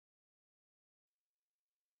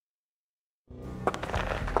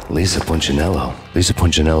Lisa Punchinello. Lisa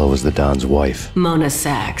Punchinello was the Don's wife. Mona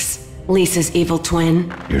Sachs. Lisa's evil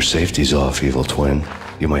twin. Your safety's off, evil twin.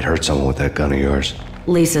 You might hurt someone with that gun of yours.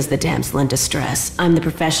 Lisa's the damsel in distress. I'm the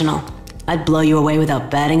professional. I'd blow you away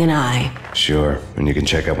without batting an eye. Sure, and you can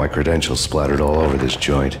check out my credentials splattered all over this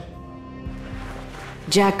joint.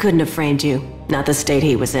 Jack couldn't have framed you. Not the state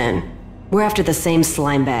he was in. We're after the same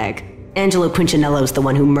slime bag. Angelo Punchinello's the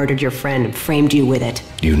one who murdered your friend and framed you with it.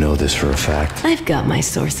 You know this for a fact. I've got my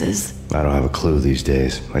sources. I don't have a clue these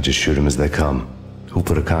days. I just shoot them as they come. Who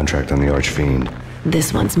put a contract on the Archfiend?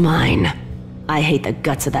 This one's mine. I hate the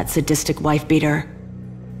guts of that sadistic wife-beater.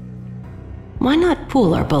 Why not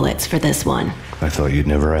pool our bullets for this one? I thought you'd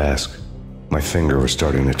never ask. My finger was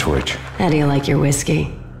starting to twitch. How do you like your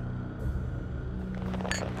whiskey?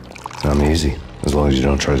 I'm easy, as long as you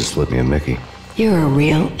don't try to slip me a Mickey. You're a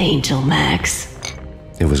real angel, Max.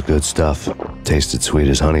 It was good stuff. Tasted sweet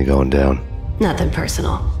as honey going down. Nothing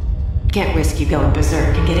personal. Can't risk you going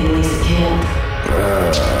berserk and getting Lisa killed.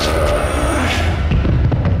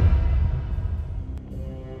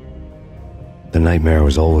 The nightmare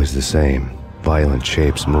was always the same. Violent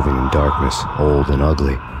shapes moving in darkness, old and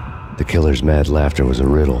ugly. The killer's mad laughter was a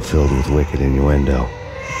riddle filled with wicked innuendo.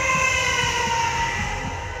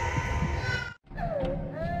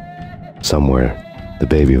 Somewhere, the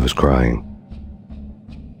baby was crying.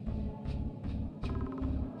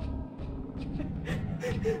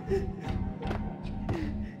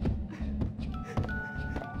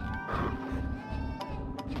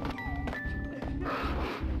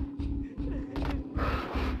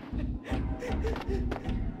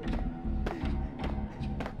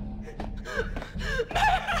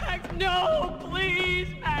 Max, no, please,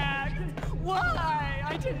 Max. Why?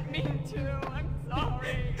 I didn't mean to. I'm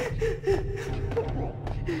sorry.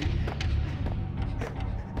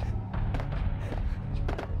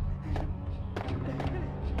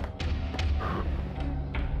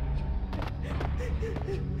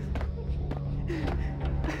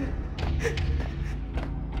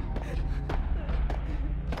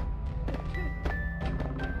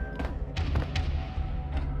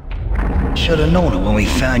 Should've known it when we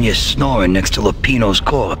found you snoring next to Lupino's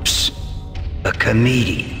corpse. A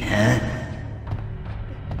comedian, huh?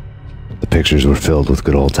 The pictures were filled with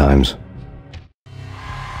good old times.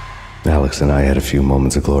 Alex and I had a few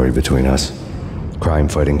moments of glory between us.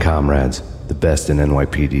 Crime-fighting comrades, the best in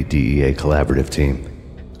NYPD DEA collaborative team.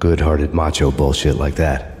 Good-hearted macho bullshit like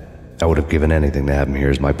that. I would have given anything to have him here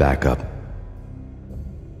as my backup.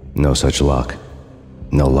 No such luck.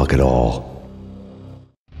 No luck at all.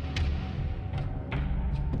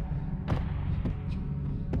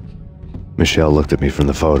 Michelle looked at me from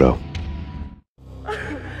the photo.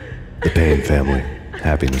 The Payne family.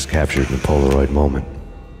 Happiness captured in a Polaroid moment.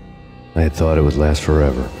 I had thought it would last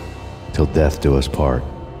forever, till death do us part.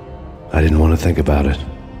 I didn't want to think about it.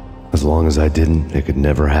 As long as I didn't, it could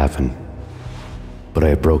never happen. But I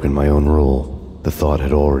had broken my own rule. The thought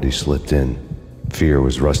had already slipped in. Fear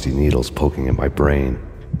was rusty needles poking at my brain.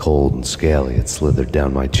 Cold and scaly, it slithered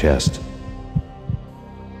down my chest.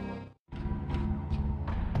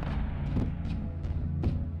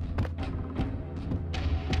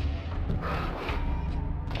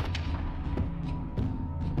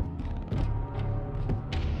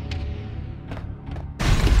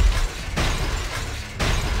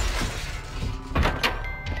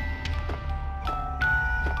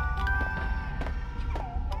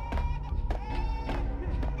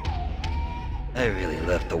 I really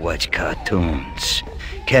love to watch cartoons.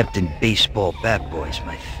 Captain Baseball Bat Boy's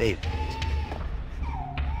my favorite.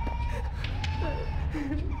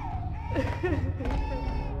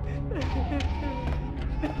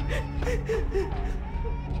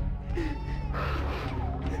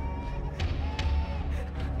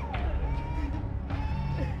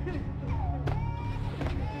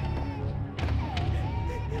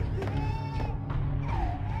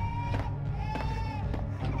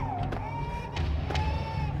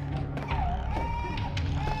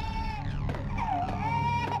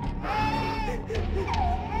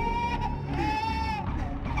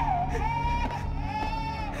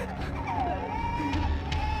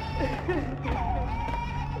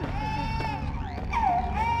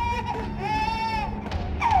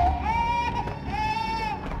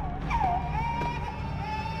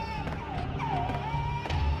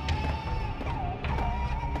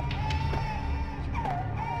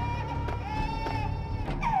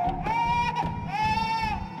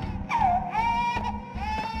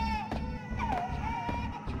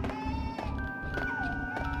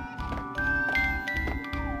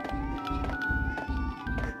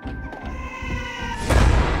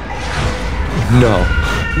 No.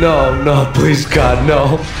 No, no, please, God,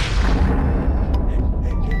 no.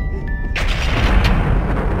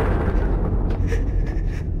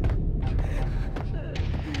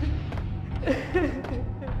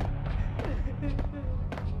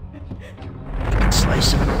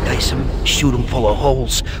 Slice them, dice them, shoot them full of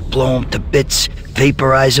holes, blow them to bits,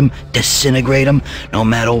 vaporize them, disintegrate them. No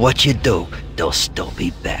matter what you do, they'll still be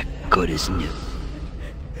back good as new.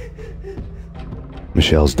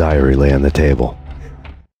 Michelle's diary lay on the table.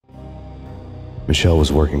 Michelle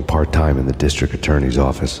was working part-time in the district attorney's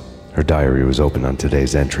office. Her diary was open on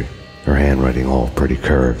today's entry, her handwriting all pretty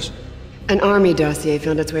curves. An army dossier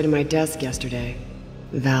found its way to my desk yesterday.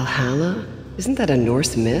 Valhalla? Isn't that a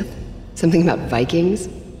Norse myth? Something about Vikings?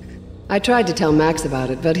 I tried to tell Max about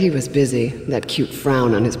it, but he was busy, that cute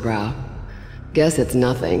frown on his brow. Guess it's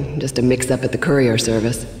nothing, just a mix-up at the courier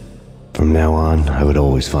service. From now on, I would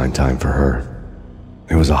always find time for her.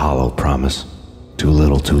 It was a hollow promise. Too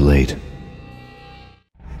little, too late.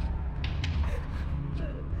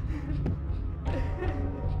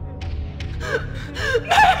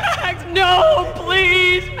 Max, no,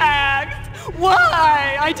 please, Max!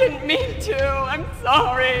 Why? I didn't mean to. I'm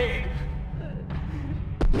sorry.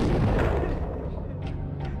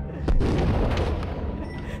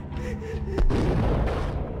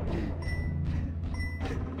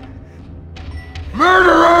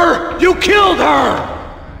 Murderer! You killed her!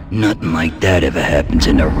 Nothing like that ever happens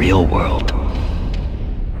in the real world.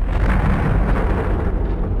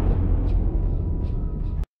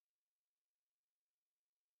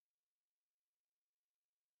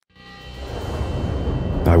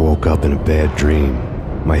 I woke up in a bad dream.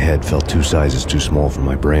 My head felt 2 sizes too small for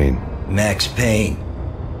my brain. Max Payne.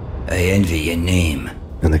 I envy your name.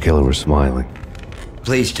 And the killer was smiling.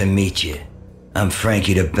 Pleased to meet you. I'm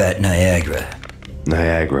Frankie the Bat Niagara.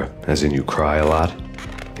 Niagara, as in you cry a lot?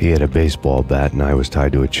 He had a baseball bat and I was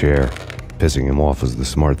tied to a chair. Pissing him off was the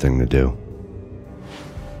smart thing to do.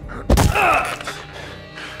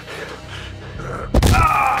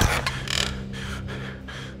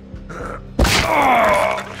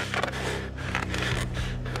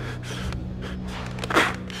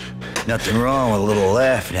 Nothing wrong with a little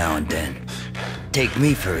laugh now and then. Take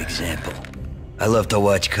me, for example. I love to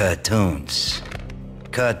watch cartoons.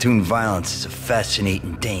 Cartoon violence is a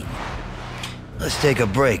fascinating thing. Let's take a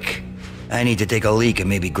break. I need to take a leak and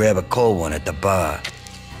maybe grab a cold one at the bar.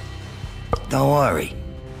 Don't worry.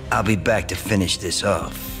 I'll be back to finish this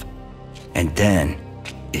off. And then,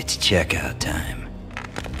 it's checkout time.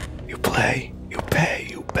 You play, you pay,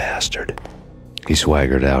 you bastard. He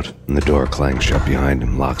swaggered out, and the door clanged shut behind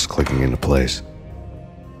him, locks clicking into place.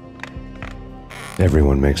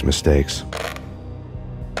 Everyone makes mistakes.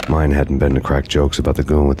 Mine hadn't been to crack jokes about the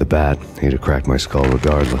goon with the bat. He'd have cracked my skull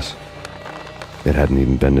regardless. It hadn't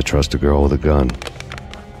even been to trust a girl with a gun.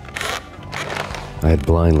 I had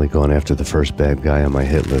blindly gone after the first bad guy on my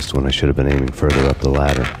hit list when I should have been aiming further up the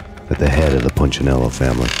ladder, at the head of the Punchinello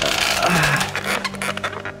family.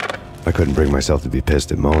 I couldn't bring myself to be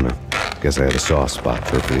pissed at Mona. Guess I had a soft spot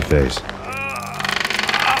for her pretty face.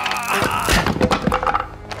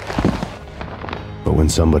 But when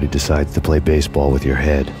somebody decides to play baseball with your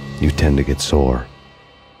head, you tend to get sore.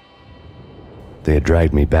 They had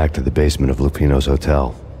dragged me back to the basement of Lupino's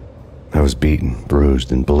hotel. I was beaten,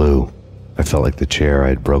 bruised, and blue. I felt like the chair I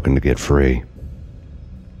had broken to get free.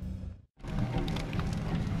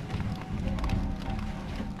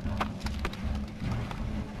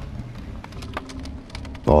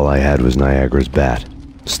 All I had was Niagara's bat,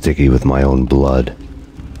 sticky with my own blood.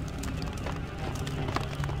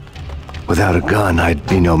 Without a gun, I'd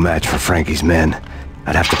be no match for Frankie's men.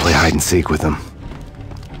 I'd have to play hide and seek with them.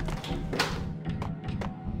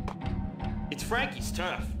 It's Frankie's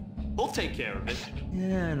turf. We'll take care of it.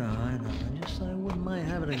 Yeah, I know. I wouldn't mind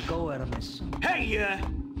having a go at him myself. Hey,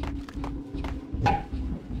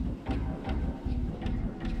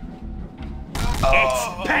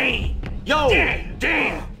 It's Payne! Yo!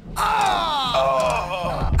 Damn!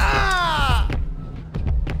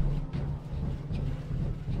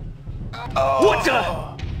 What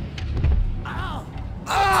the?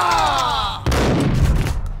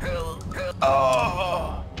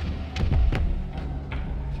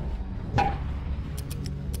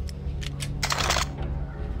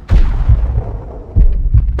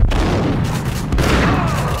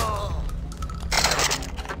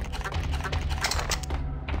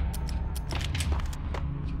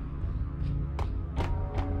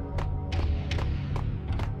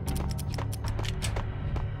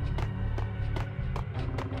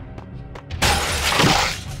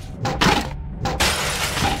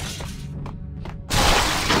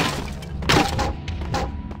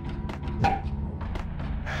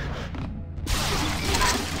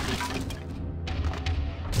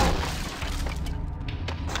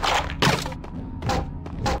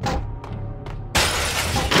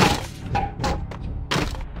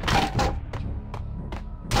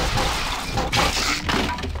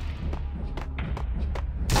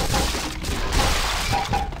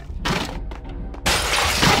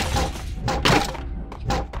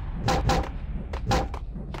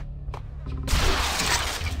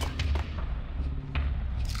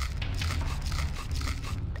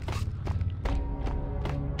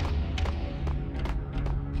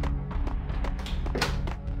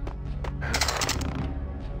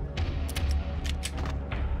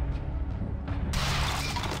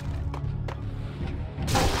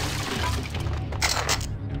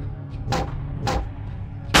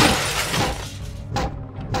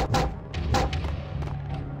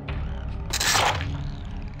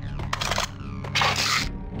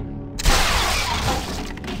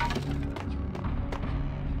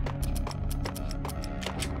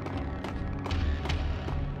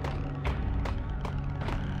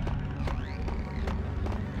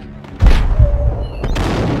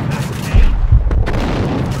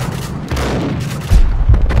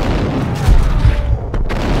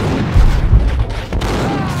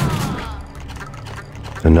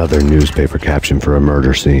 Another newspaper caption for a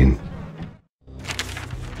murder scene.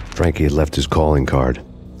 Frankie had left his calling card,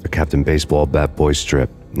 a Captain Baseball bat boy strip,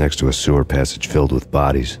 next to a sewer passage filled with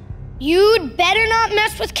bodies. You'd better not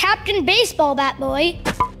mess with Captain Baseball Bat Boy.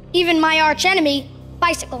 Even my archenemy,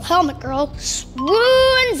 Bicycle Helmet Girl,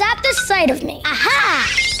 swoons at the sight of me. Aha!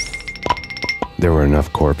 There were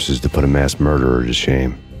enough corpses to put a mass murderer to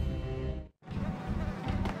shame.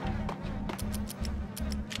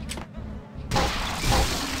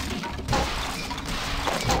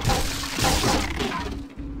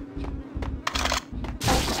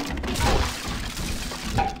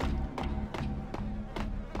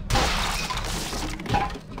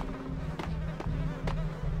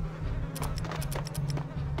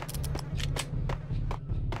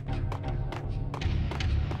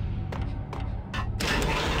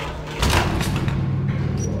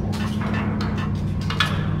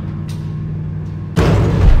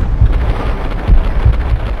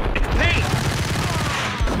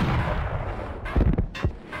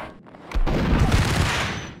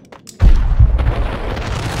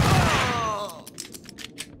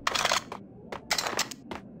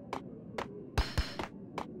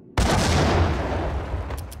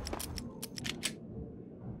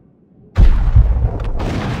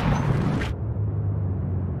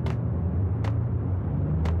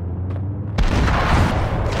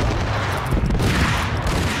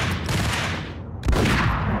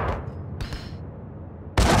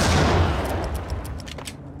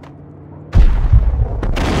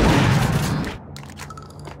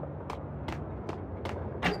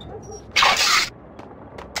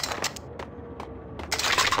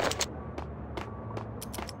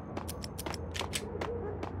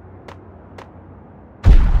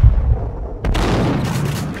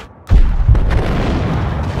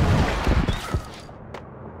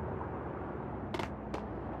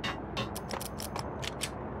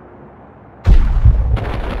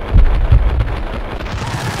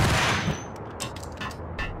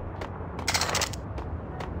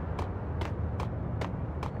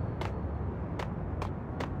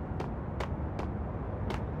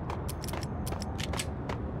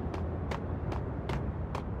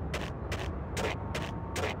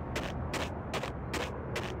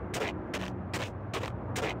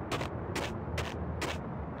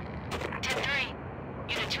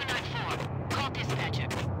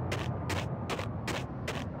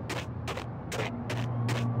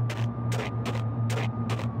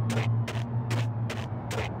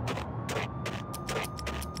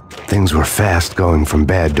 Things were fast going from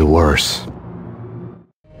bad to worse.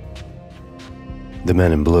 The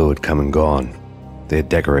men in blue had come and gone. They had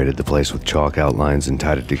decorated the place with chalk outlines and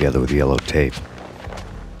tied it together with yellow tape.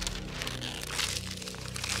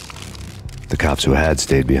 The cops who had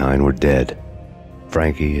stayed behind were dead.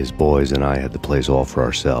 Frankie, his boys, and I had the place all for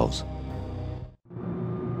ourselves.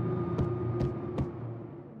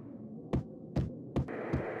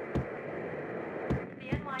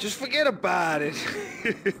 Just forget about it.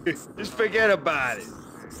 Just forget about it.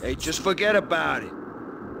 Hey, just forget about it.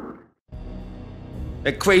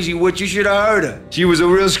 That crazy witch, you should have heard her. She was a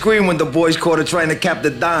real scream when the boys caught her trying to cap the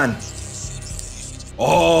Don.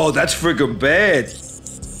 Oh, that's friggin' bad.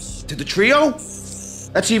 To the trio?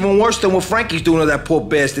 That's even worse than what Frankie's doing to that poor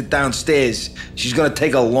bastard downstairs. She's gonna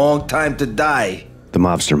take a long time to die. The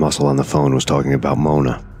mobster muscle on the phone was talking about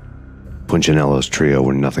Mona. Punchinello's trio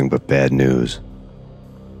were nothing but bad news.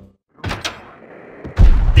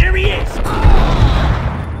 There he is!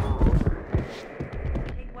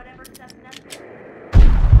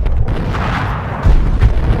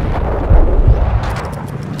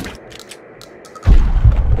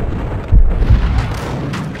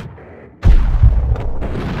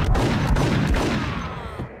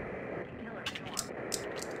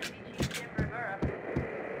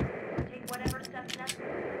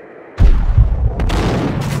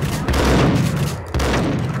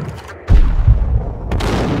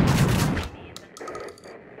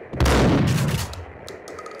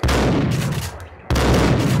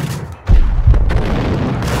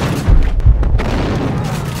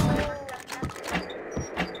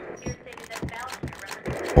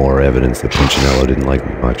 More evidence that Punchinello didn't like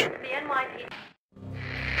me much.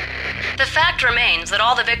 The fact remains that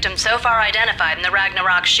all the victims so far identified in the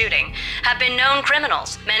Ragnarok shooting have been known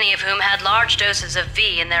criminals, many of whom had large doses of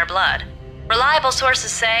V in their blood. Reliable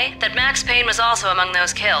sources say that Max Payne was also among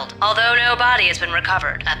those killed, although no body has been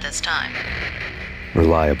recovered at this time.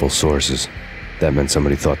 Reliable sources. That meant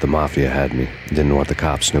somebody thought the Mafia had me and didn't want the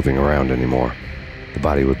cops snooping around anymore. The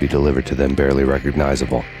body would be delivered to them barely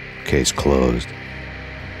recognizable. Case closed.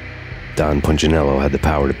 Don Punchinello had the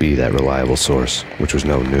power to be that reliable source, which was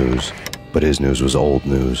no news. but his news was old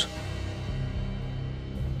news.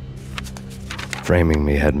 Framing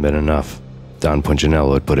me hadn't been enough. Don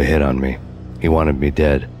Punchinello had put a hit on me. He wanted me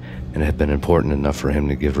dead, and it had been important enough for him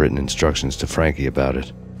to give written instructions to Frankie about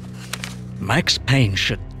it. Max Payne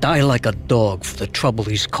should die like a dog for the trouble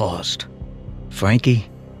he's caused. Frankie,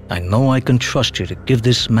 I know I can trust you to give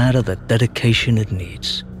this matter the dedication it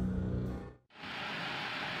needs.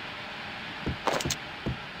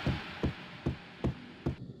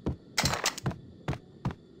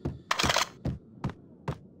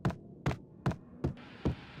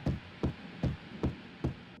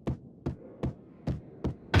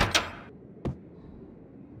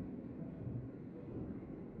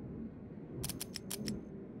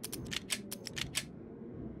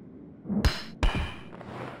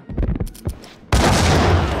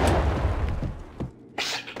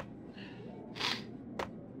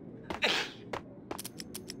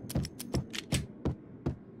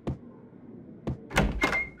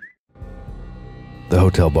 The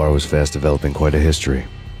hotel bar was fast developing quite a history.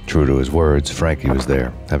 True to his words, Frankie was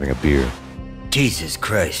there, having a beer. Jesus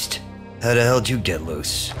Christ. How the hell did you get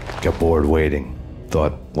loose? Got bored waiting.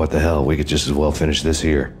 Thought, what the hell, we could just as well finish this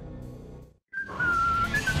here.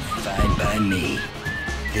 Fine by me.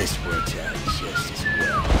 This works out just as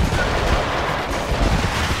well.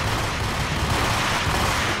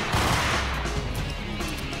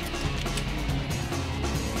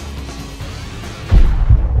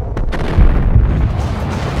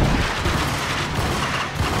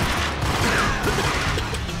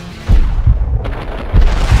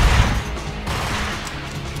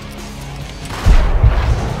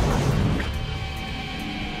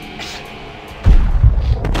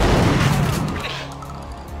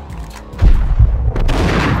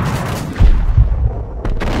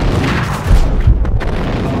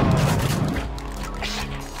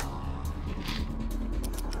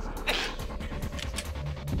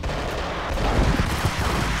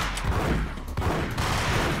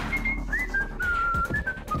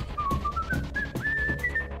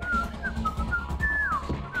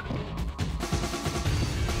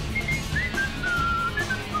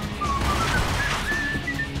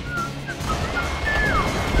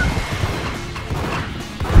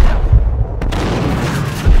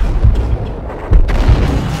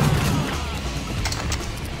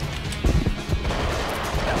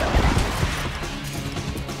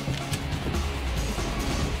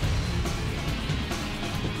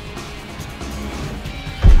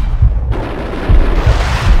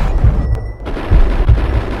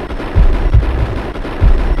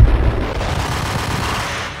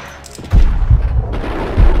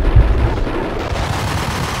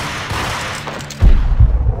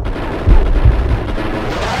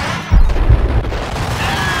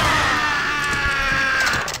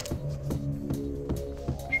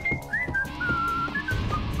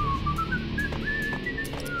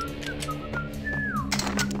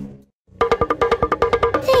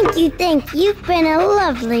 You think you've been a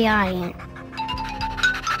lovely audience.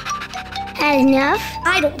 Had enough?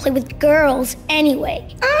 I don't play with girls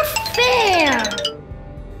anyway. Unfair!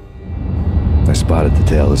 I spotted the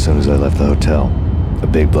tail as soon as I left the hotel. A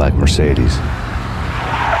big black Mercedes.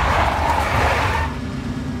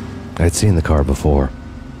 I'd seen the car before.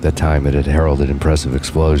 That time it had heralded impressive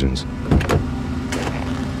explosions.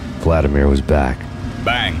 Vladimir was back.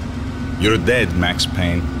 Bang! You're dead, Max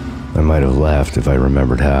Payne. I might have laughed if I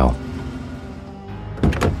remembered how.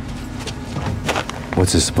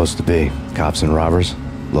 What's this supposed to be? Cops and robbers?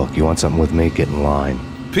 Look, you want something with me? Get in line.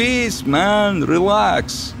 Peace, man.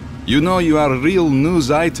 Relax. You know you are a real news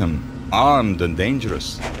item. Armed and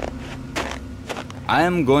dangerous. I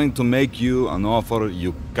am going to make you an offer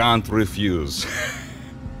you can't refuse.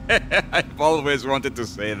 I've always wanted to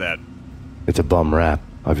say that. It's a bum rap.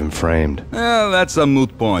 I've been framed. That's a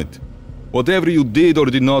moot point. Whatever you did or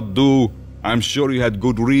did not do, I'm sure you had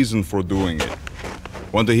good reason for doing it.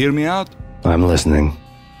 Want to hear me out? I'm listening.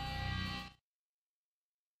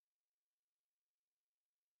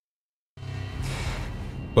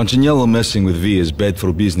 Punchinello messing with V is bad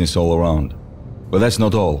for business all around. But that's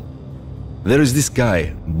not all. There is this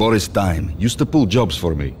guy, Boris Time, used to pull jobs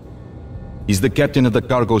for me. He's the captain of the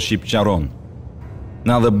cargo ship Charon.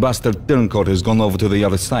 Now the bastard turncoat has gone over to the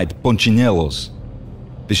other side, Punchinello's.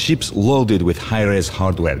 The ship's loaded with high-res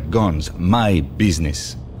hardware, guns, my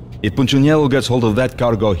business. If Punchinello gets hold of that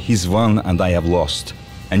cargo, he's won and I have lost.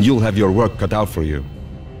 And you'll have your work cut out for you.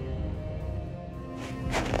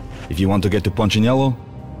 If you want to get to Punchinello,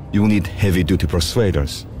 you need heavy-duty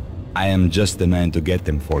persuaders. I am just the man to get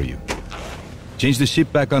them for you. Change the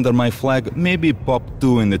ship back under my flag, maybe pop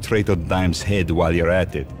 2 in the traitor Dime's head while you're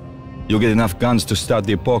at it. You'll get enough guns to start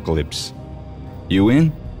the apocalypse. You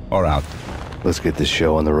in or out? Let's get this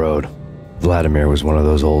show on the road. Vladimir was one of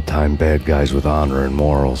those old-time bad guys with honor and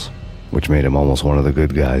morals, which made him almost one of the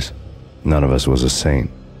good guys. None of us was a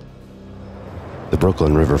saint. The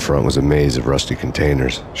Brooklyn riverfront was a maze of rusty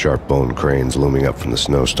containers, sharp-boned cranes looming up from the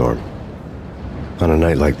snowstorm. On a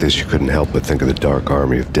night like this, you couldn't help but think of the dark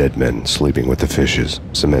army of dead men sleeping with the fishes,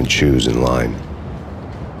 cement shoes in line.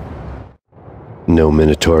 No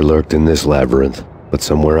Minotaur lurked in this labyrinth, but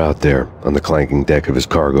somewhere out there, on the clanking deck of his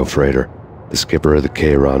cargo freighter, the skipper of the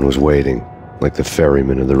Chiron was waiting, like the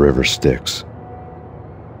ferryman of the river Styx.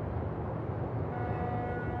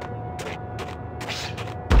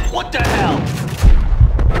 What the hell?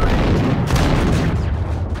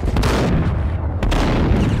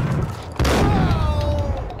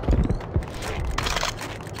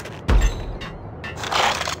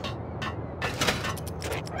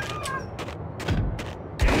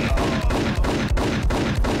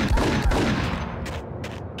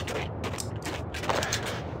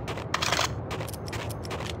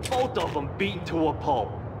 Both of them beaten to a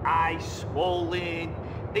pulp. Eyes swollen.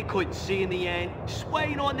 They couldn't see in the end.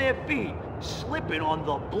 Swaying on their feet. Slipping on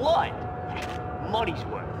the blood. Money's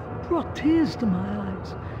worth. Brought tears to my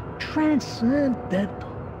eyes. Transcendental.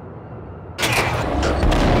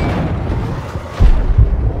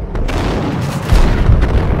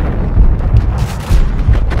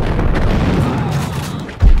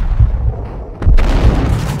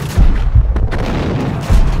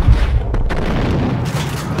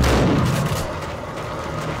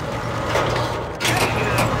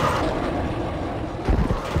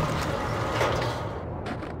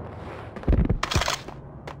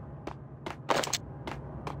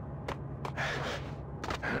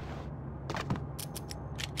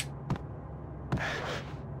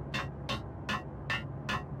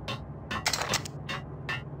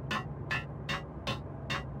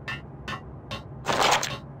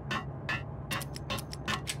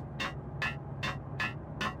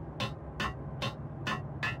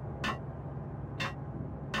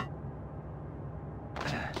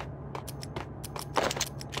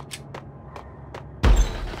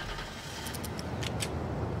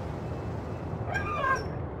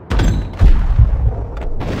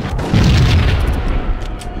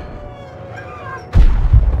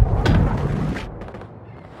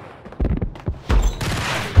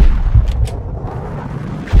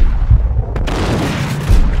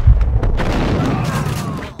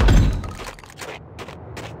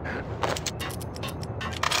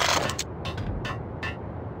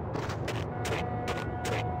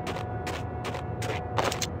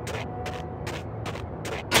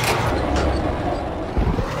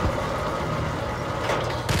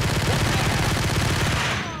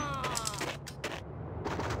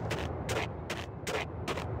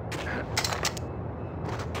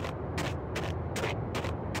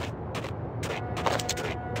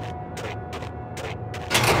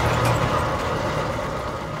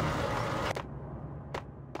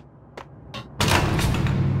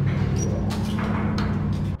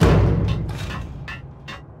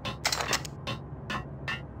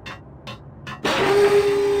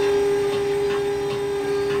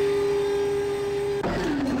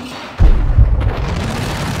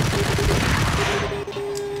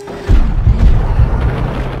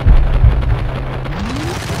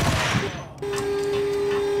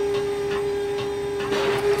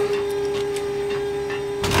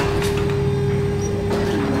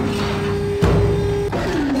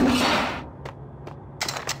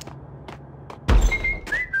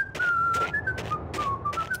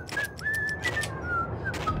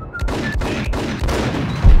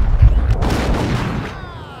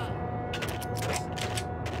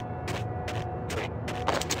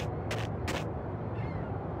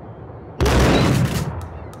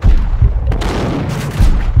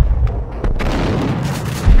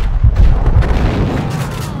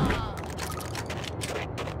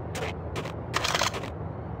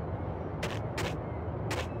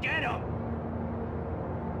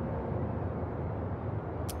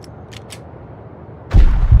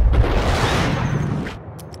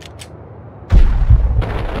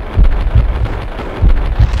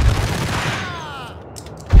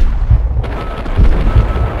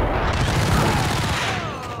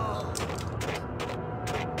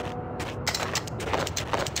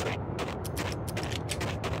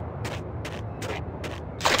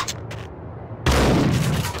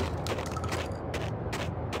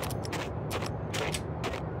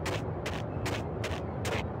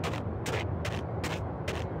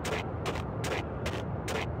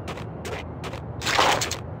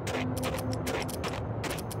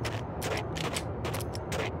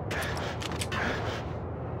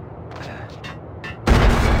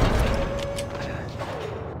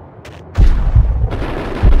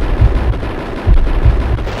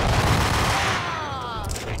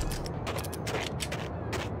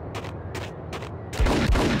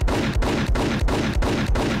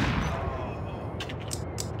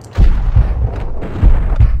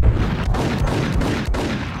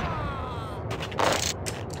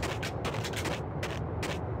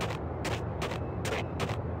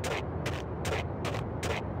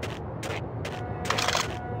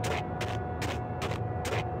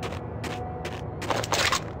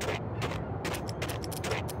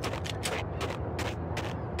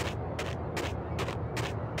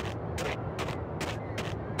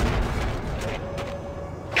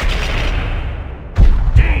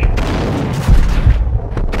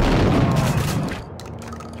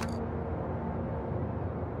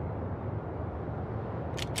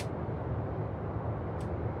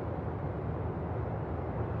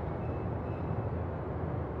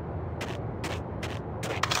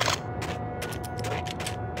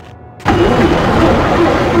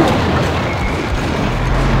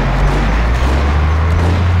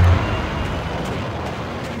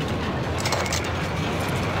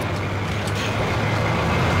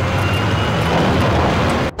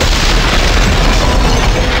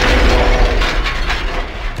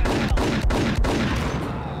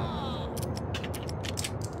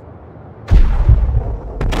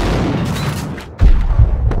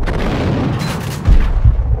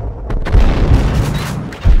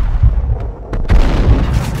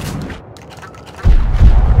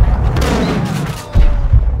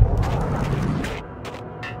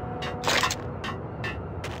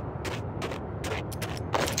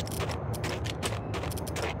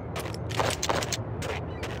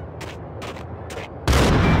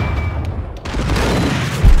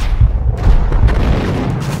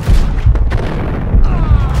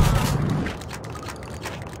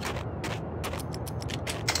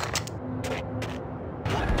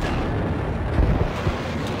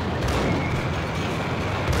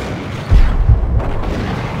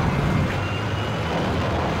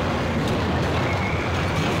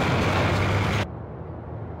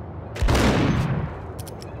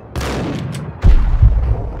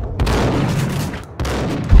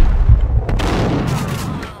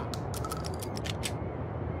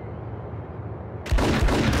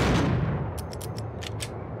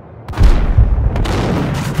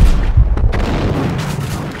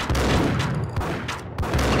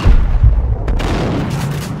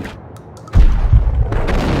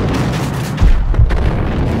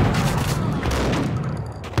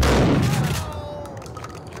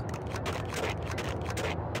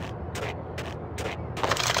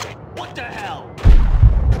 What the hell?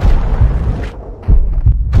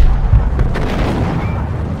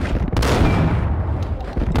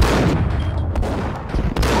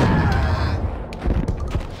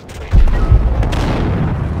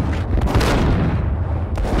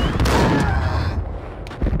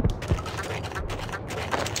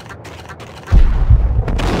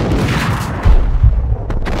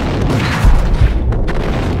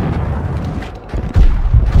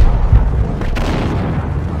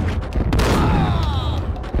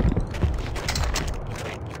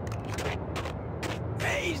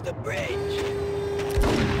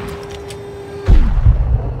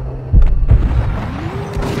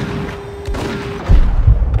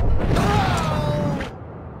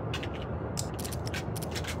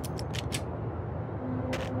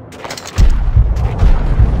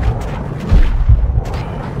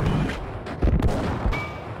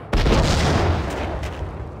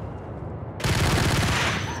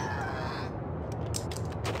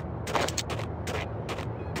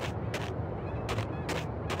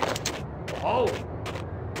 Oh,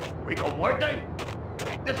 Rico Muerte?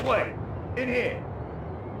 This way, in here.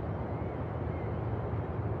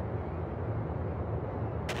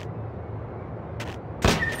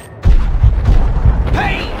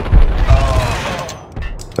 Payne!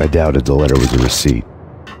 I doubted the letter was a receipt.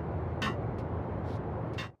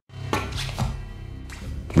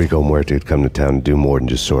 Rico Muerte had come to town to do more than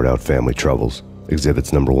just sort out family troubles.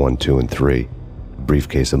 Exhibits number 1, 2, and 3. A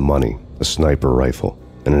briefcase of money, a sniper rifle,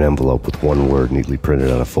 and an envelope with one word neatly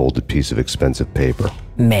printed on a folded piece of expensive paper.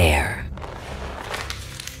 Mayor.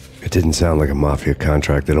 It didn't sound like a mafia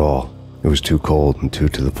contract at all. It was too cold and too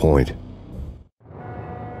to the point.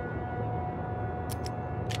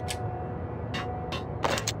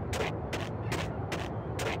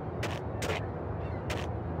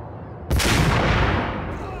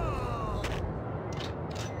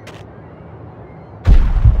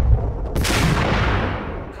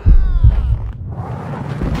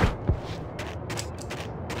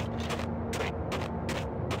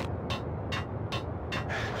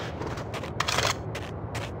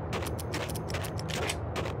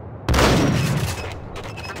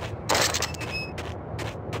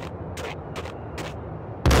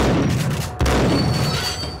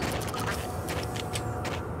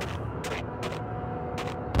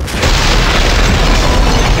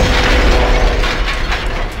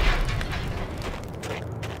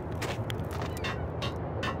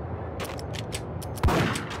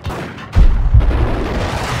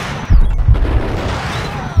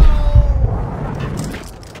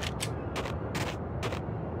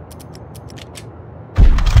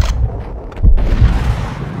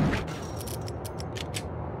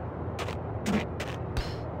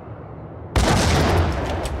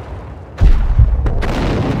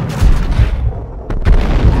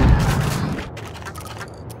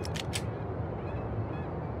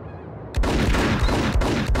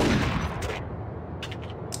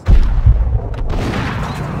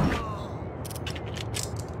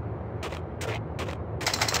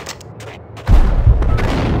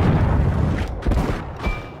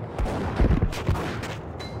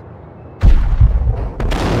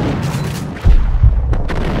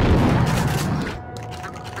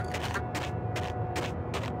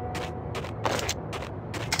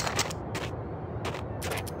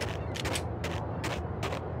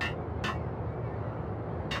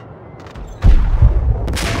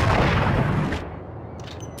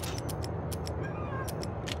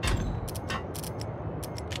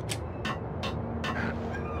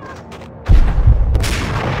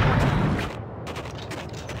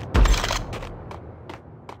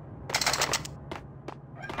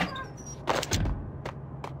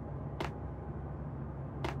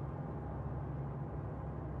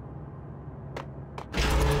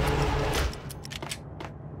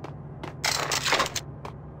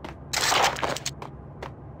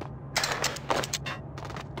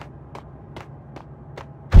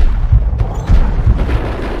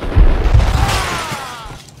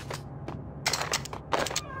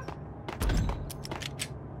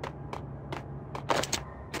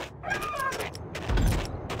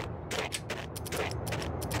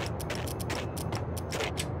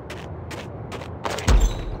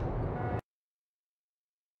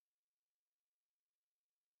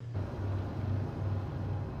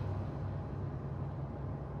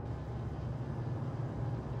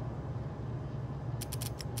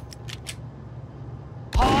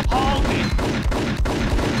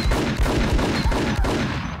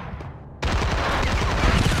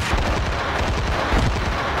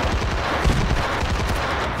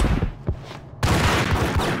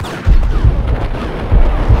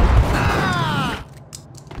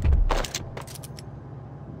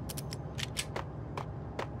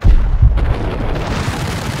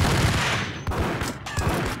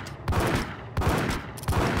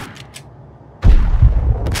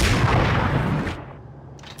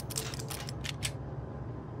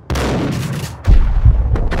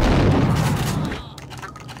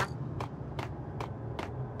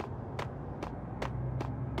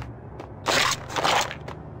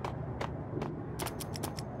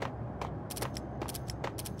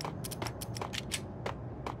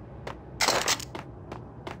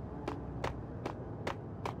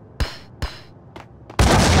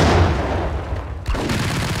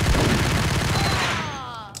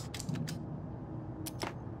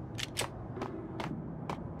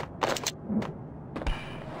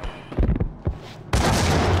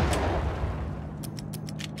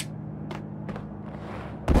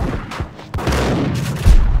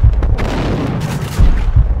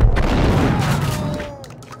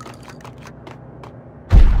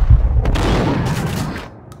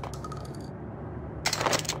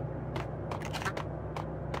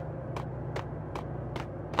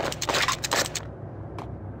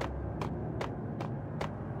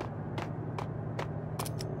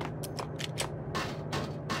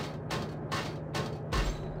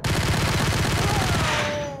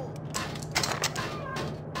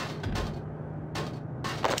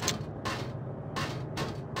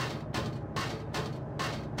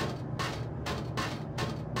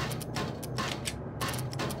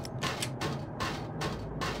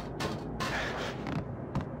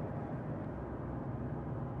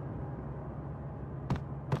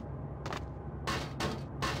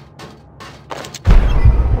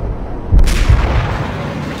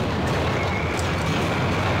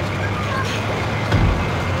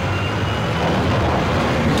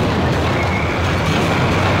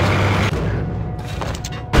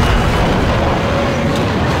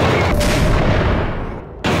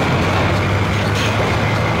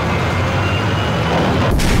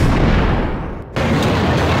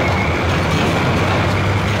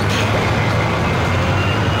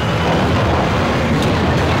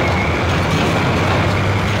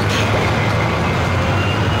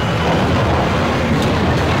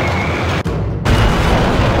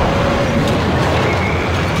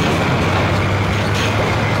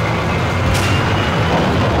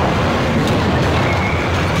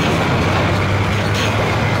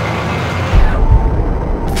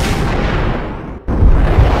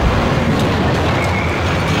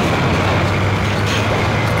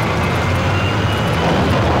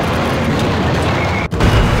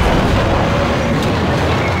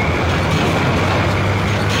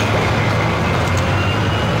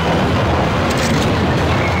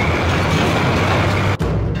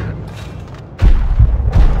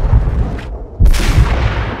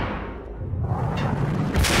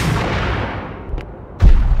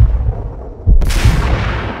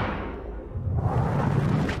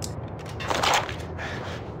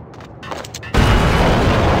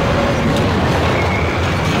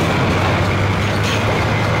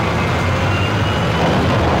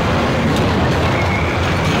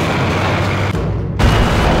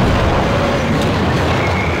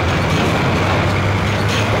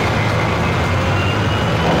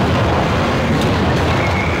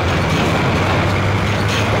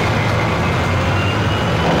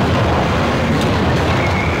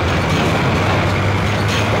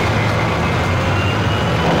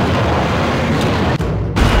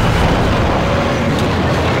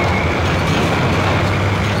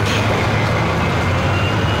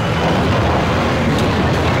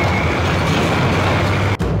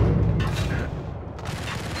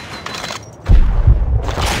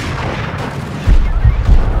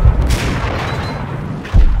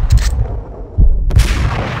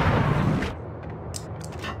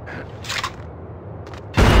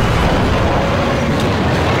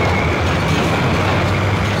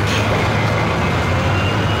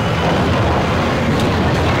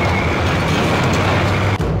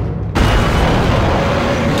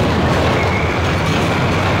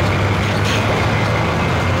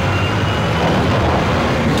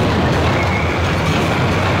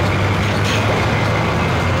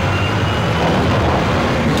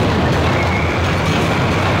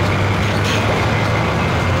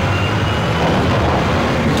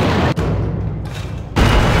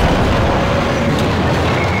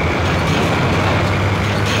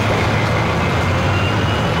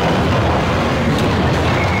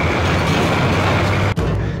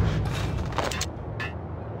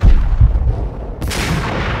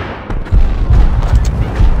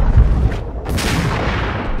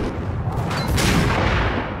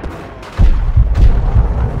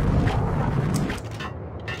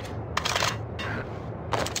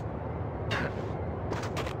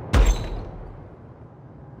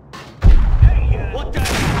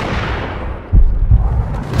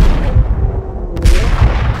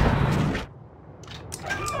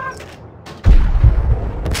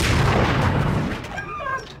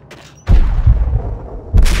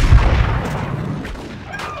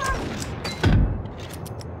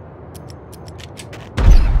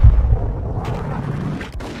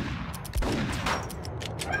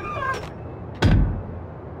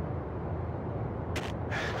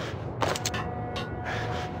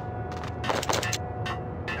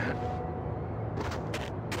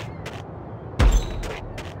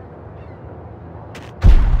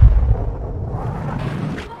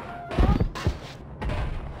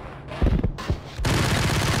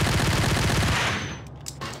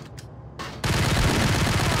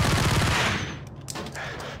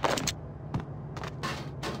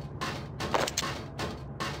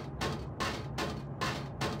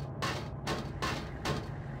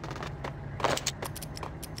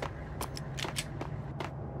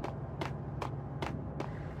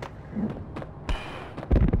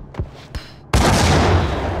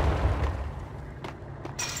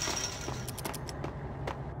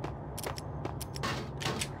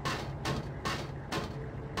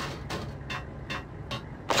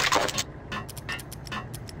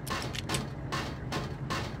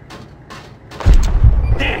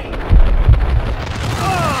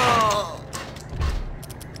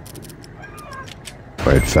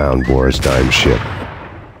 I had found Boris Dime's ship.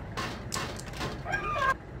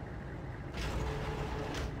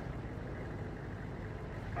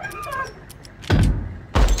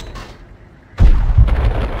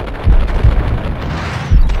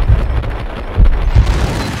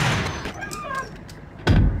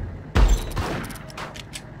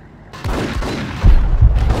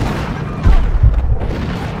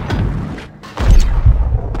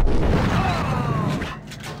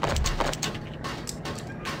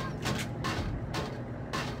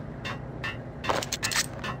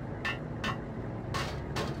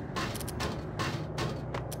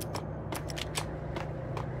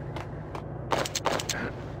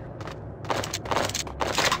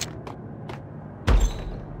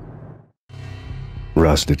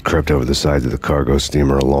 Rust had crept over the sides of the cargo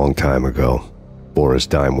steamer a long time ago. Boris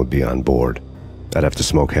Dime would be on board. I'd have to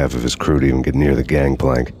smoke half of his crew to even get near the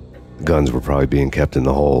gangplank. The guns were probably being kept in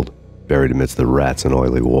the hold, buried amidst the rats and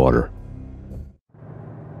oily water.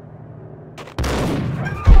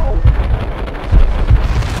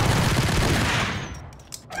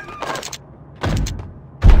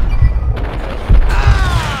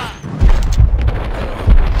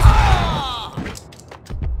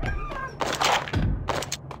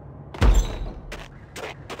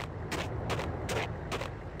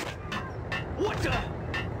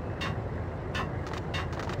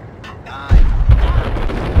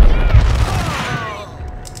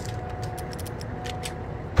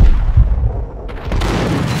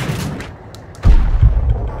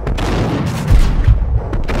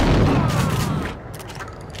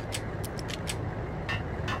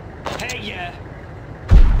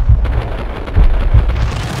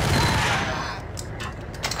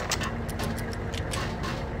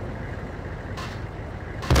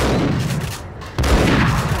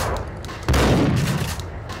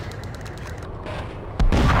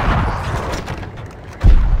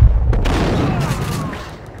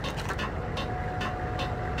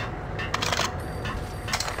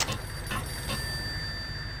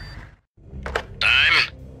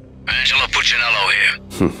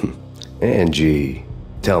 Angie,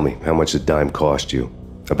 tell me, how much did Dime cost you?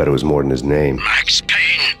 I bet it was more than his name. Max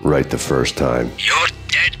Payne. Right the first time. You're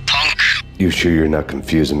dead, punk. You sure you're not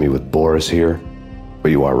confusing me with Boris here?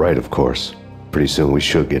 But you are right, of course. Pretty soon we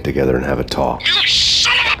should get together and have a talk. You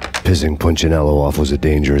son of a... Pissing Punchinello off was a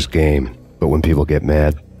dangerous game, but when people get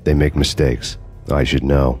mad, they make mistakes. I should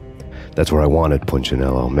know. That's where I wanted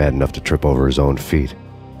Punchinello, mad enough to trip over his own feet,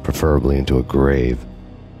 preferably into a grave.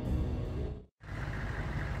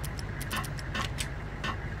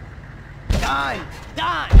 Dime!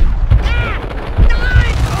 Dime!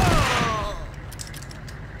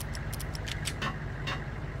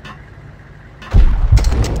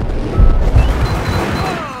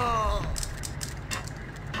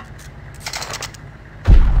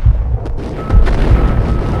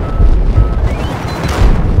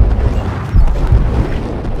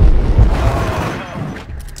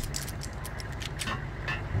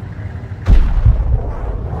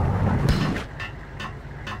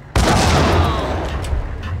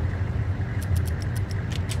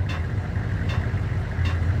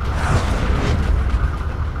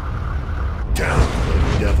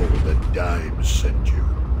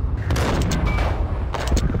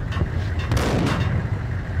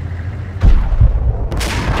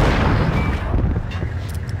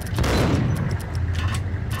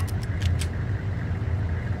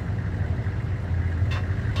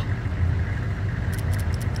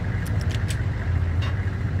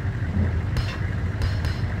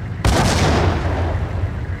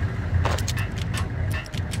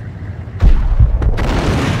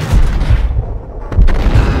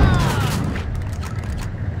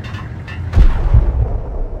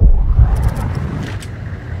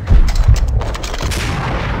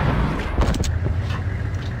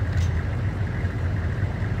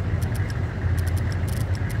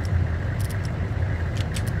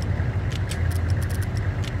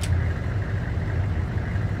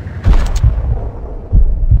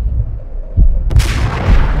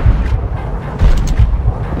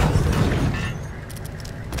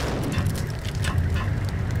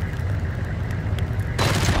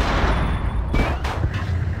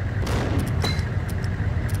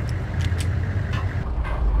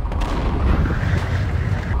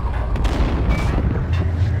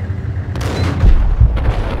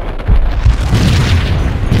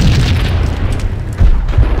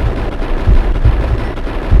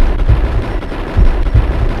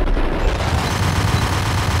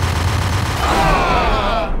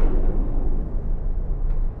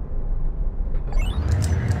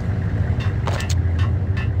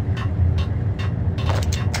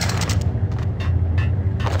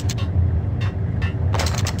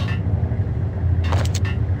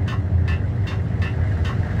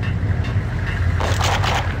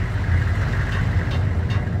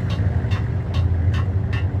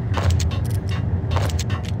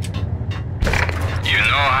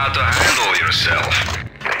 how to handle yourself.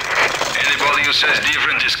 Anybody who says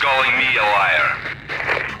different is calling me a liar.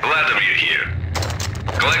 Vladimir here.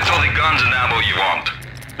 Collect all the guns and ammo you want.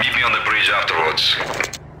 Meet me on the bridge afterwards.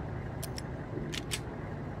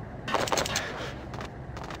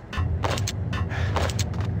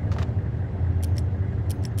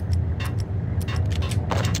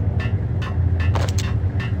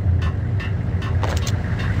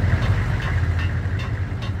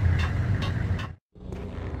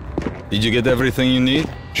 Did you get everything you need?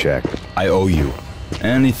 Check. I owe you.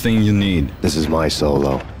 Anything you need. This is my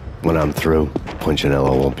solo. When I'm through,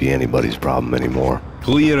 Punchinello won't be anybody's problem anymore.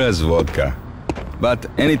 Clear as vodka. But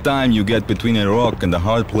anytime you get between a rock and a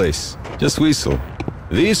hard place, just whistle.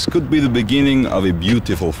 This could be the beginning of a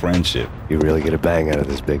beautiful friendship. You really get a bang out of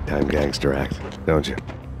this big-time gangster act, don't you?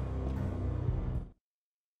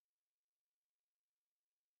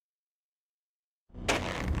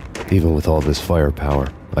 Even with all this firepower,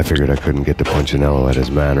 I figured I couldn't get to Punchinello at his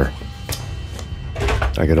manor.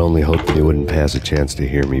 I could only hope that he wouldn't pass a chance to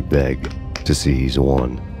hear me beg to see he's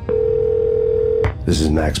won. This is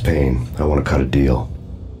Max Payne. I want to cut a deal.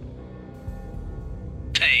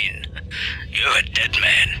 Payne, you're a dead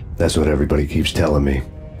man. That's what everybody keeps telling me.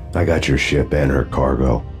 I got your ship and her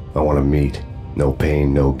cargo. I want to meet. No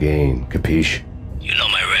pain, no gain. Capiche? You know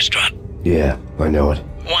my restaurant? Yeah, I know it.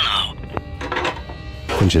 1 hour.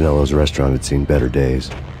 Punchinello's restaurant had seen better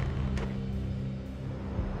days.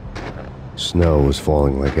 Snow was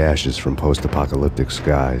falling like ashes from post-apocalyptic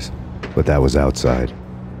skies, but that was outside.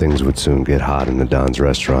 Things would soon get hot in the Don's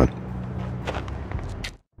restaurant.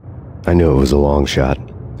 I knew it was a long shot,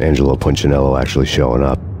 Angelo Punchinello actually showing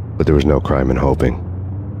up, but there was no crime in hoping.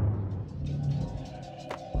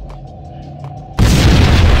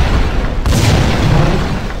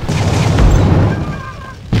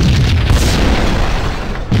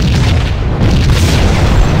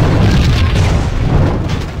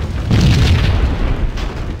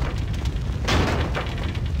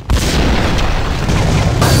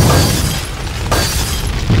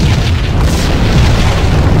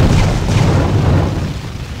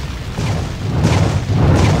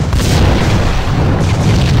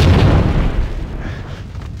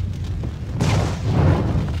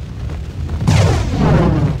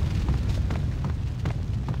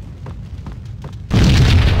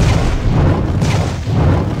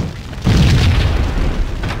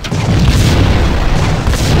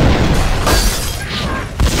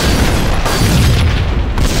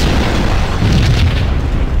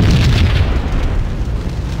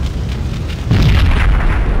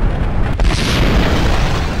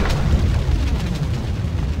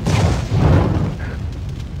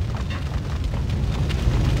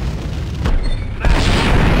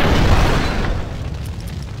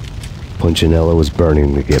 Punchinello was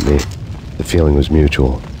burning to get me. The feeling was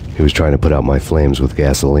mutual. He was trying to put out my flames with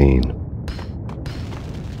gasoline.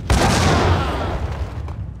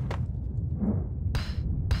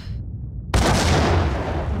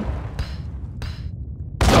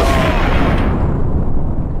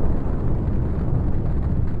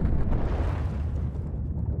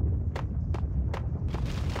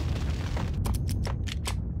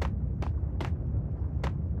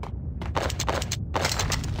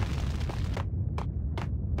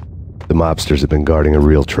 The mobsters have been guarding a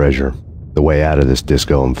real treasure, the way out of this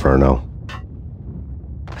disco inferno.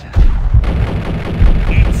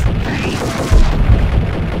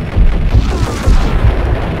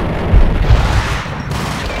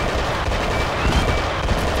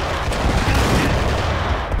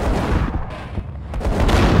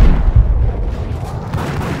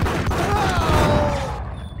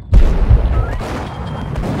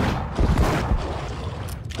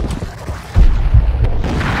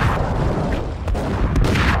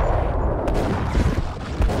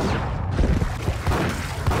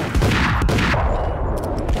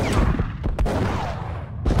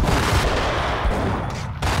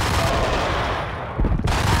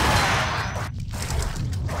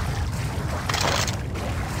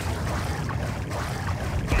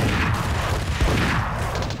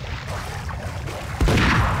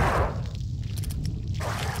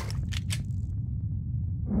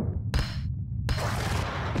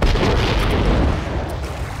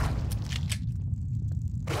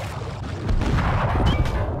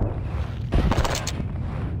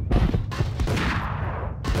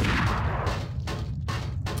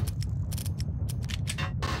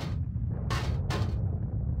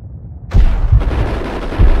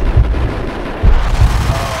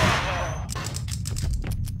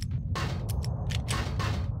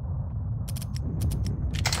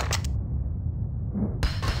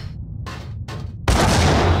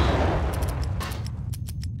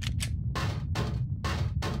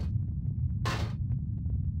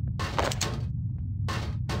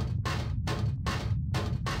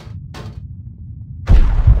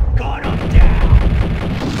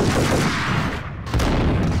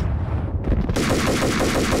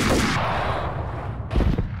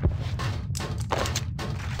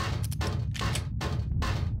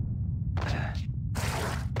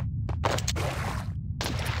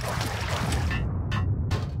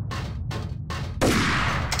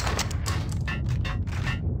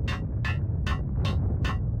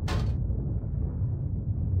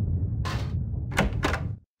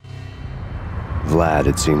 Vlad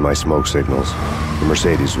had seen my smoke signals. The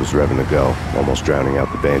Mercedes was revving to go, almost drowning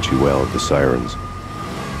out the banshee wail of the sirens.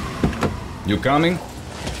 You coming?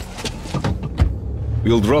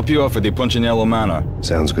 We'll drop you off at the Punchinello Manor.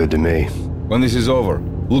 Sounds good to me. When this is over,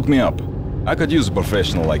 look me up. I could use a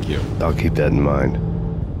professional like you. I'll keep that in mind.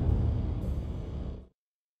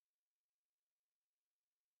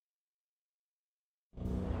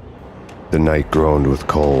 The night groaned with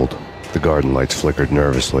cold. The garden lights flickered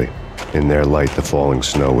nervously. In their light, the falling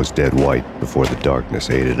snow was dead white before the darkness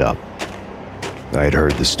ate it up. I had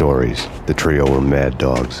heard the stories. The trio were mad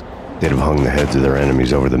dogs. They'd have hung the heads of their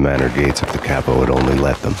enemies over the manor gates if the capo had only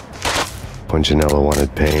let them. Punchinello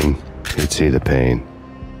wanted Payne. He'd see the pain.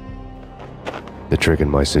 The trick in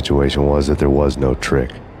my situation was that there was no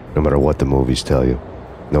trick, no matter what the movies tell you.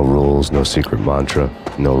 No rules, no secret mantra,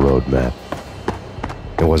 no roadmap.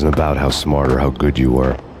 It wasn't about how smart or how good you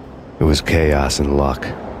were. It was chaos and luck,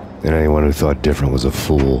 and anyone who thought different was a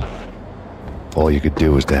fool. All you could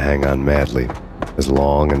do was to hang on madly, as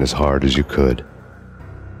long and as hard as you could.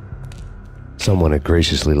 Someone had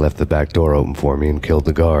graciously left the back door open for me and killed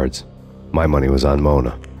the guards. My money was on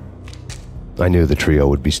Mona. I knew the trio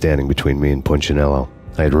would be standing between me and Punchinello.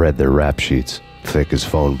 I had read their rap sheets, thick as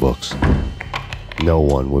phone books. No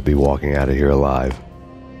one would be walking out of here alive.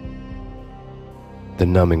 The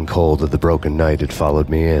numbing cold of the broken night had followed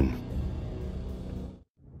me in.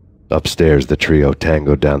 Upstairs, the trio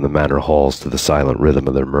tangoed down the manor halls to the silent rhythm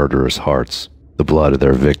of their murderous hearts, the blood of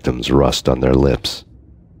their victims rust on their lips.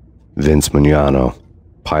 Vince Mugnano,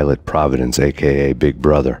 Pilot Providence aka Big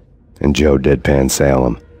Brother, and Joe Deadpan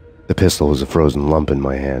Salem. The pistol was a frozen lump in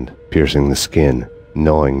my hand, piercing the skin,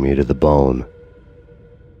 gnawing me to the bone.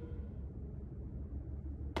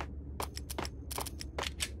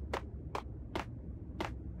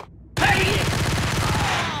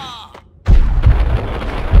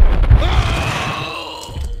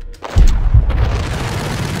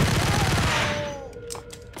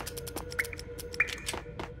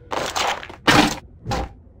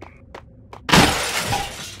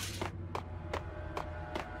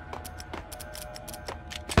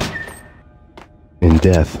 In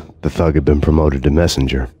death, the thug had been promoted to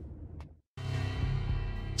messenger.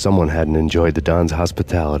 Someone hadn't enjoyed the Don's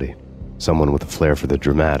hospitality. Someone with a flair for the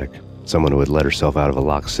dramatic. Someone who had let herself out of a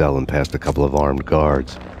locked cell and past a couple of armed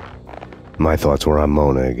guards. My thoughts were on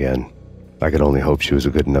Mona again. I could only hope she was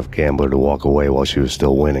a good enough gambler to walk away while she was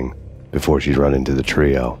still winning, before she'd run into the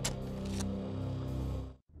trio.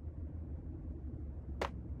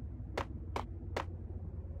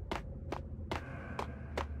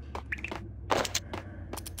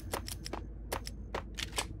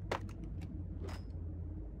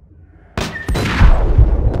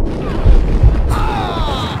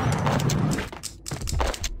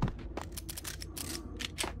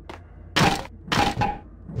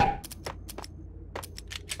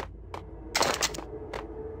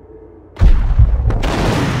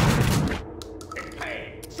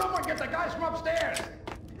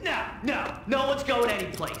 No one's going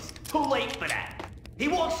anyplace. Too late for that. He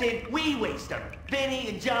walks in, we waste him. Benny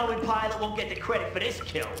and Joe and Pilot won't get the credit for this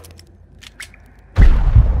kill.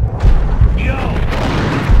 Yo!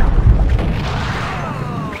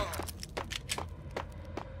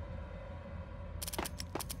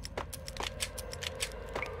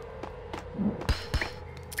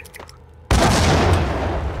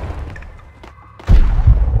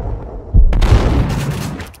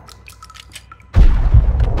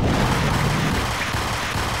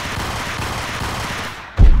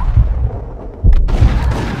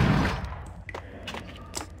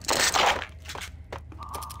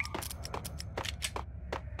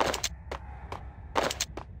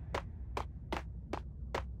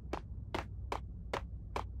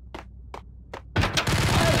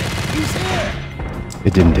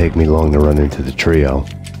 It didn't take me long to run into the trio.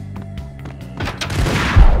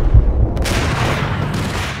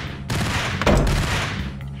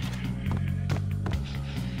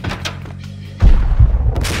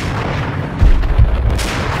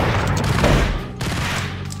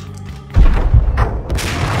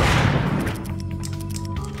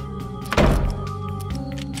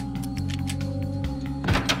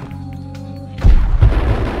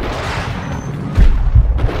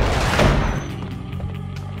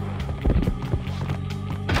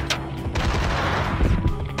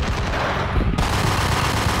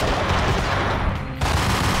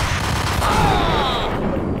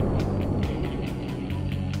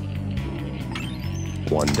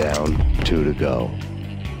 One down, 2 to go.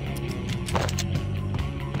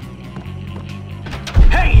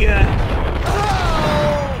 Hey,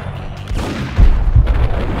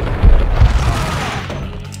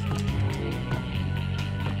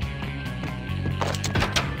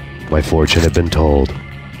 My fortune had been told.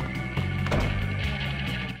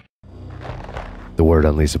 The word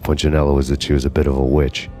on Lisa Punchinello was that she was a bit of a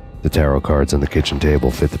witch. The tarot cards on the kitchen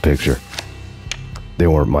table fit the picture. They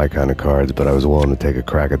weren't my kind of cards, but I was willing to take a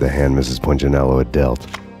crack at the hand Mrs. Punchinello had dealt.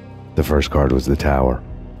 The first card was the tower.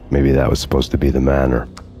 Maybe that was supposed to be the manor.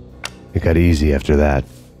 It got easy after that.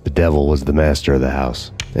 The devil was the master of the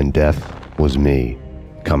house, and death was me,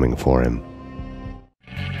 coming for him.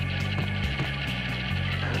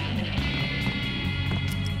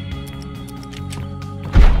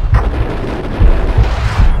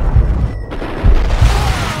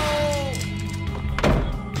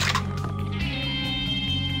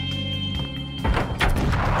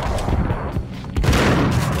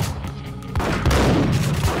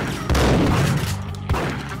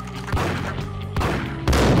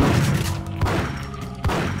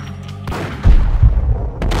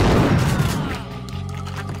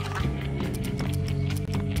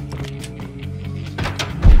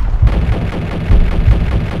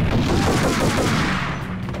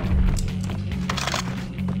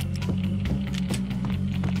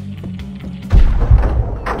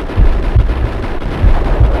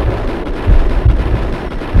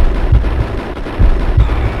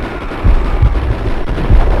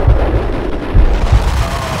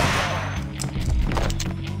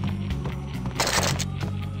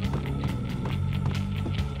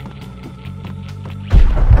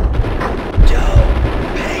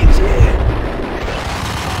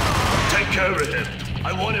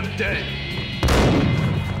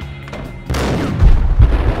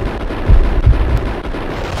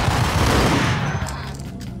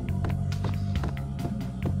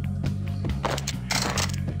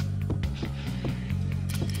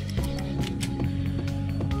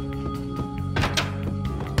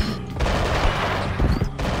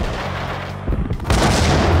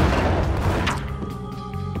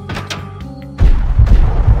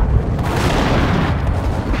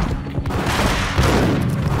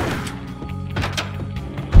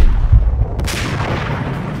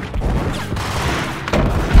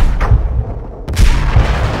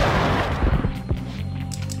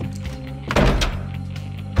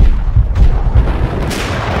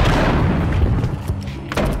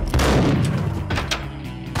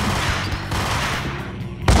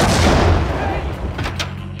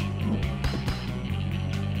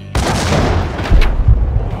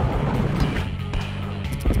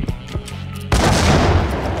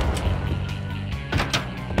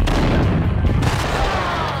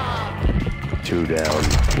 Two down,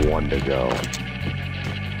 one to go.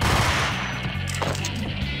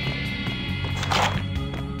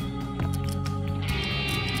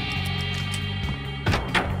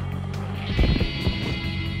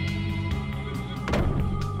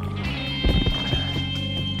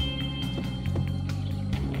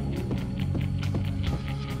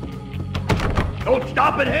 Don't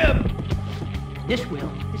stop at him! This will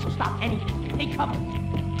stop anything. Take cover.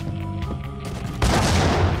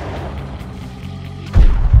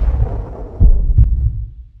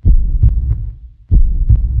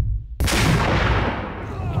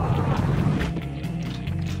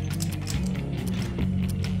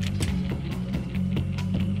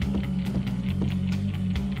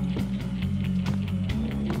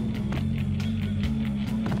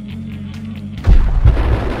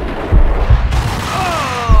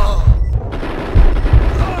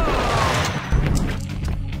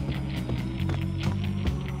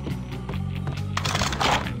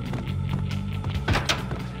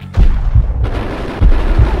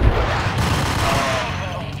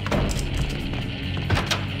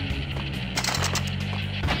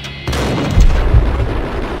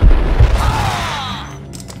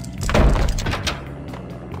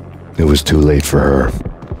 It was too late for her.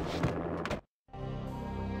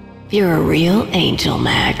 You're a real angel,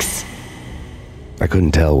 Max. I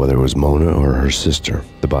couldn't tell whether it was Mona or her sister.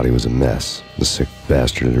 The body was a mess. The sick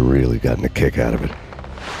bastard had really gotten a kick out of it.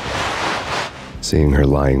 Seeing her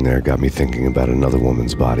lying there got me thinking about another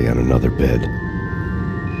woman's body on another bed.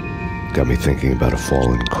 Got me thinking about a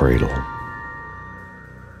fallen cradle.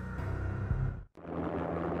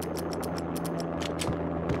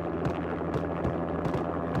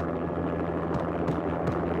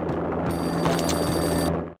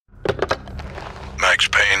 Max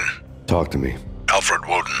Payne. Talk to me. Alfred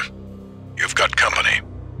Woden. You've got company.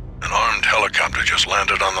 An armed helicopter just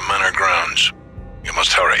landed on the manor grounds. You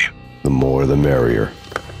must hurry. The more the merrier.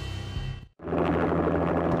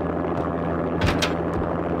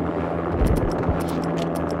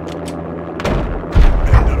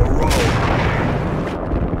 End of the road.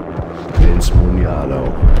 Vince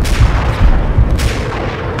Mugnano.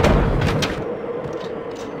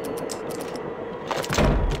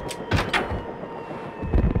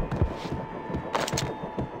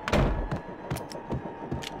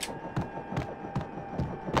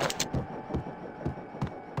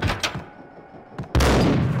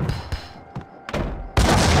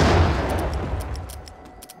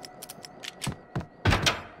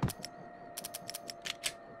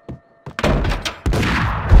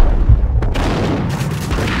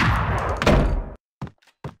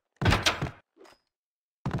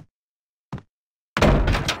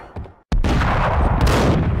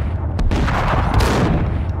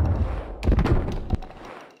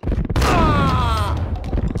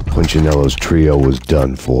 Punchinello's trio was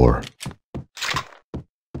done for.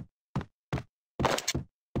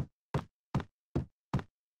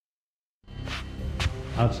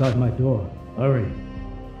 Outside my door. Hurry.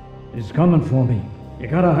 He's coming for me. You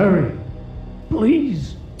gotta hurry.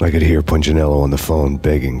 Please. I could hear Punchinello on the phone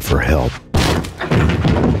begging for help.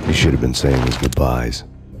 He should have been saying his goodbyes.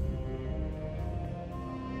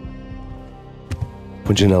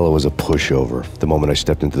 Punchinello was a pushover. The moment I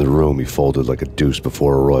stepped into the room, he folded like a deuce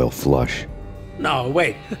before a royal flush. No,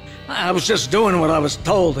 wait. I was just doing what I was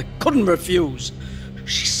told. I couldn't refuse.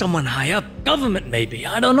 She's someone high up. Government, maybe.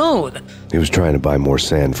 I don't know. He was trying to buy more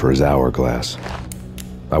sand for his hourglass.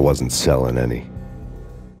 I wasn't selling any.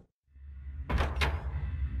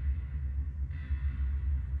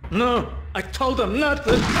 No, I told him not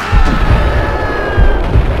to.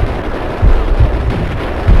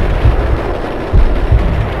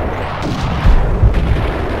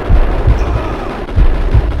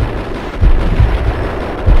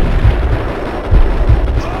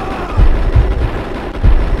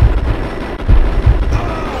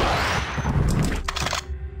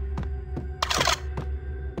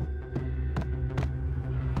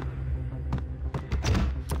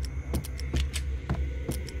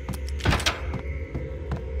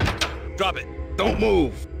 Drop it. Don't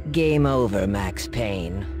move. Game over, Max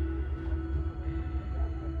Payne.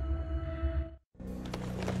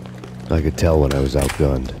 I could tell when I was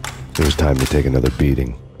outgunned. It was time to take another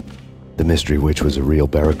beating. The mystery witch was a real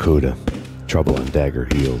barracuda. Trouble on dagger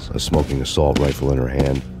heels, a smoking assault rifle in her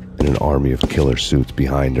hand, and an army of killer suits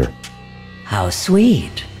behind her. How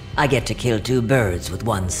sweet. I get to kill two birds with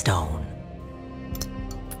one stone.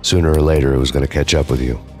 Sooner or later, it was going to catch up with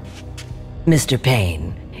you. Mr.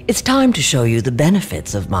 Payne, it's time to show you the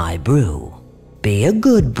benefits of my brew. Be a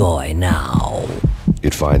good boy now.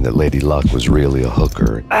 You'd find that Lady Luck was really a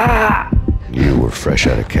hooker. You were fresh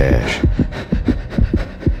out of cash.